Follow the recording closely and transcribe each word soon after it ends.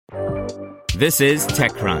This is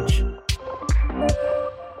TechCrunch.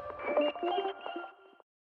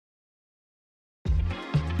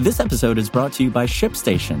 This episode is brought to you by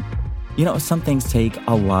ShipStation. You know, some things take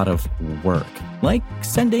a lot of work, like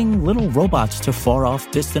sending little robots to far-off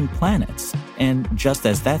distant planets. And just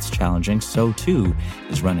as that's challenging, so too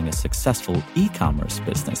is running a successful e-commerce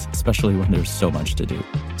business, especially when there's so much to do.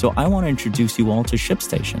 So I want to introduce you all to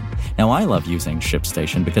ShipStation. Now, I love using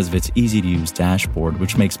ShipStation because of its easy-to-use dashboard,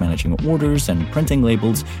 which makes managing orders and printing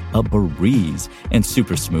labels a breeze and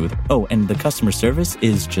super smooth. Oh, and the customer service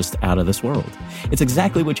is just out of this world. It's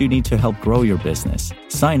exactly what you need to help grow your business.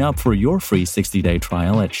 Sign up for your free 60-day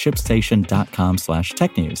trial at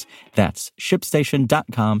shipstation.com/technews. That's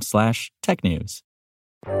shipstation.com/technews.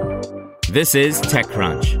 This is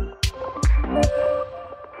TechCrunch.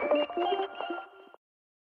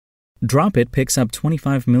 Dropit picks up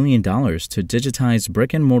 $25 million to digitize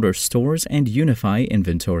brick-and-mortar stores and unify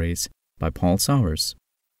inventories, by Paul Sowers.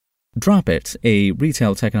 Dropit, a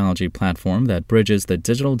retail technology platform that bridges the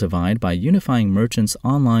digital divide by unifying merchants'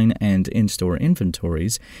 online and in-store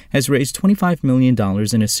inventories, has raised $25 million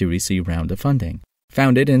in a Series C round of funding.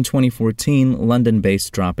 Founded in 2014,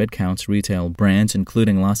 London-based Dropit counts retail brands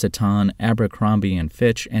including L'Occitane, Abercrombie &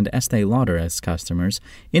 Fitch, and Estée Lauder as customers,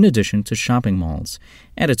 in addition to shopping malls.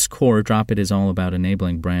 At its core, Dropit is all about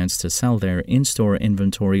enabling brands to sell their in-store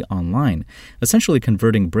inventory online, essentially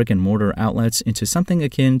converting brick-and-mortar outlets into something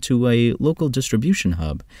akin to a local distribution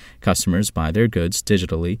hub. Customers buy their goods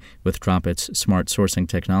digitally, with Dropit's smart sourcing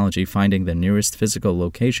technology finding the nearest physical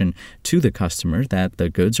location to the customer that the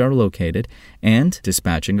goods are located, and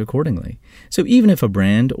dispatching accordingly. So even if a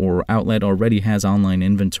brand or outlet already has online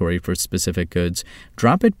inventory for specific goods,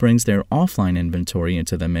 Dropit brings their offline inventory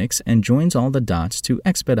into the mix and joins all the dots to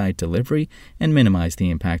expedite delivery and minimize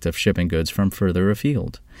the impact of shipping goods from further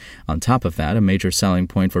afield. On top of that, a major selling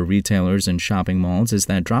point for retailers and shopping malls is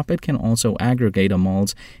that Dropit can also aggregate a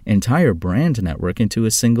mall's entire brand network into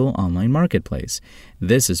a single online marketplace.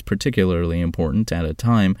 This is particularly important at a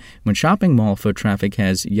time when shopping mall foot traffic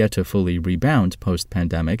has yet to fully rebound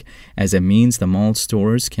post-pandemic, as it means the mall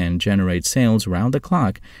stores can generate sales round the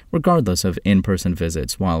clock regardless of in-person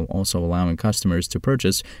visits, while also allowing customers to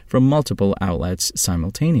purchase from multiple outlets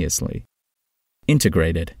simultaneously.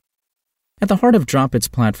 Integrated. At the heart of Dropit's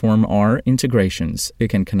platform are integrations. It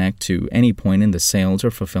can connect to any point in the sales or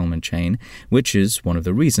fulfillment chain, which is one of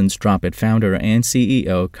the reasons Dropit founder and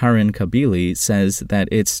CEO Karan Kabili says that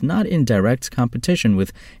it's not in direct competition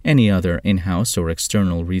with any other in-house or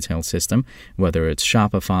external retail system, whether it's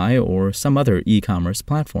Shopify or some other e-commerce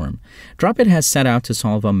platform. Dropit has set out to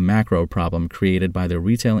solve a macro problem created by the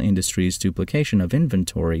retail industry's duplication of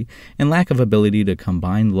inventory and lack of ability to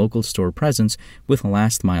combine local store presence with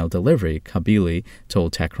last-mile delivery, Kabili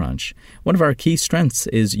told TechCrunch. One of our key strengths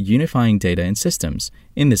is unifying data and systems.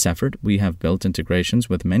 In this effort, we have built integrations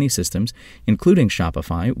with many systems, including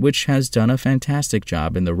Shopify, which has done a fantastic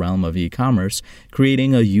job in the realm of e-commerce,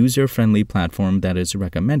 creating a user-friendly platform that is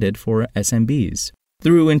recommended for SMBs.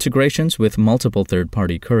 Through integrations with multiple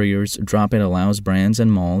third-party couriers, Dropit allows brands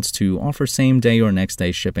and malls to offer same-day or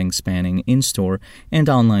next-day shipping spanning in-store and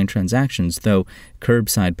online transactions, though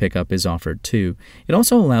curbside pickup is offered too. It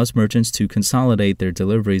also allows merchants to consolidate their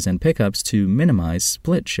deliveries and pickups to minimize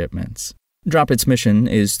split shipments. Dropit's mission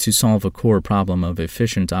is to solve a core problem of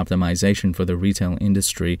efficient optimization for the retail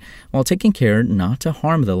industry while taking care not to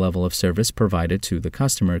harm the level of service provided to the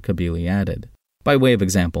customer, Kabili added. By way of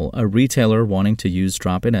example, a retailer wanting to use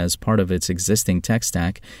Dropit as part of its existing tech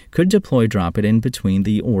stack could deploy Dropit in between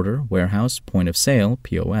the order, warehouse, point of sale,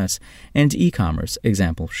 POS, and e-commerce,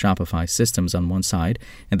 example, Shopify systems on one side,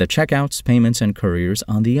 and the checkouts, payments, and couriers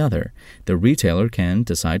on the other. The retailer can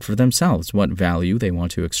decide for themselves what value they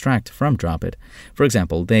want to extract from Dropit. For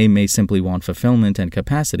example, they may simply want fulfillment and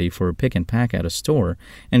capacity for pick and pack at a store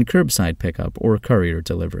and curbside pickup or courier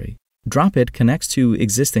delivery. Dropit connects to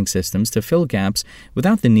existing systems to fill gaps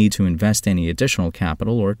without the need to invest any additional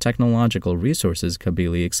capital or technological resources,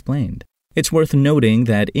 Kabili explained. It's worth noting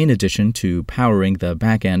that in addition to powering the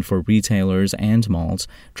backend for retailers and malls,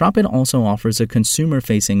 Dropit also offers a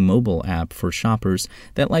consumer-facing mobile app for shoppers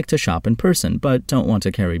that like to shop in person but don't want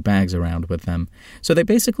to carry bags around with them. So they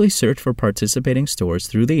basically search for participating stores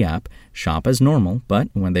through the app, shop as normal, but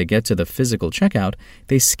when they get to the physical checkout,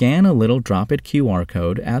 they scan a little Dropit QR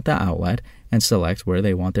code at the outlet and select where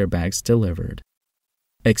they want their bags delivered.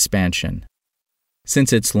 Expansion.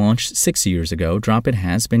 Since its launch 6 years ago, Dropit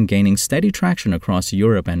has been gaining steady traction across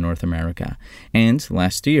Europe and North America. And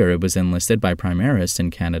last year, it was enlisted by Primaris in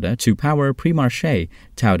Canada to power Primarché,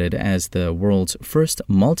 touted as the world's first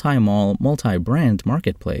multi-mall, multi-brand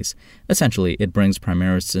marketplace. Essentially, it brings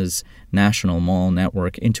Primaris's national mall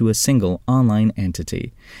network into a single online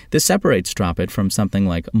entity. This separates Dropit from something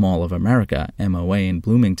like Mall of America, MOA in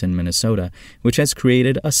Bloomington, Minnesota, which has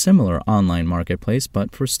created a similar online marketplace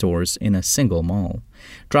but for stores in a single mall.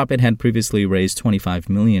 Dropit had previously raised $25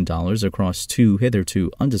 million across two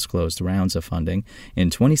hitherto undisclosed rounds of funding in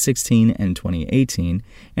 2016 and 2018,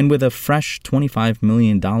 and with a fresh $25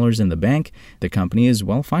 million in the bank, the company is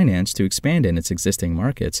well-financed to expand in its existing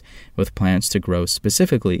markets, with plans to grow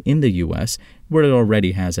specifically in the U.S., where it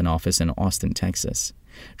already has an office in Austin, Texas.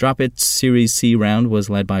 Dropit's Series C round was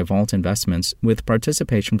led by Vault Investments, with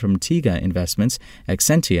participation from Tiga Investments,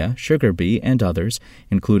 Excentia, Sugar Bee, and others,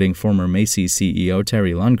 including former Macy's CEO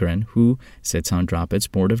Terry Lundgren, who sits on Dropit's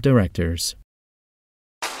board of directors.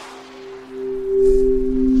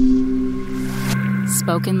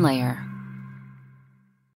 Spoken Layer.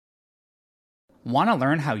 Want to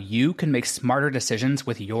learn how you can make smarter decisions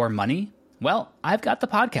with your money? Well, I've got the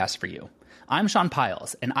podcast for you. I'm Sean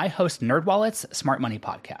Piles, and I host NerdWallet's Smart Money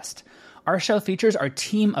Podcast. Our show features our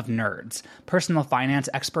team of nerds, personal finance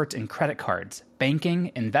experts in credit cards,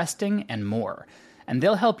 banking, investing, and more. And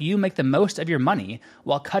they'll help you make the most of your money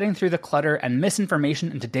while cutting through the clutter and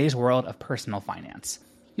misinformation in today's world of personal finance.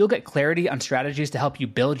 You'll get clarity on strategies to help you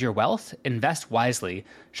build your wealth, invest wisely,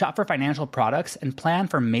 shop for financial products, and plan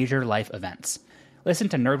for major life events. Listen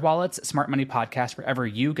to NerdWallet's Smart Money Podcast wherever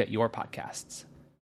you get your podcasts.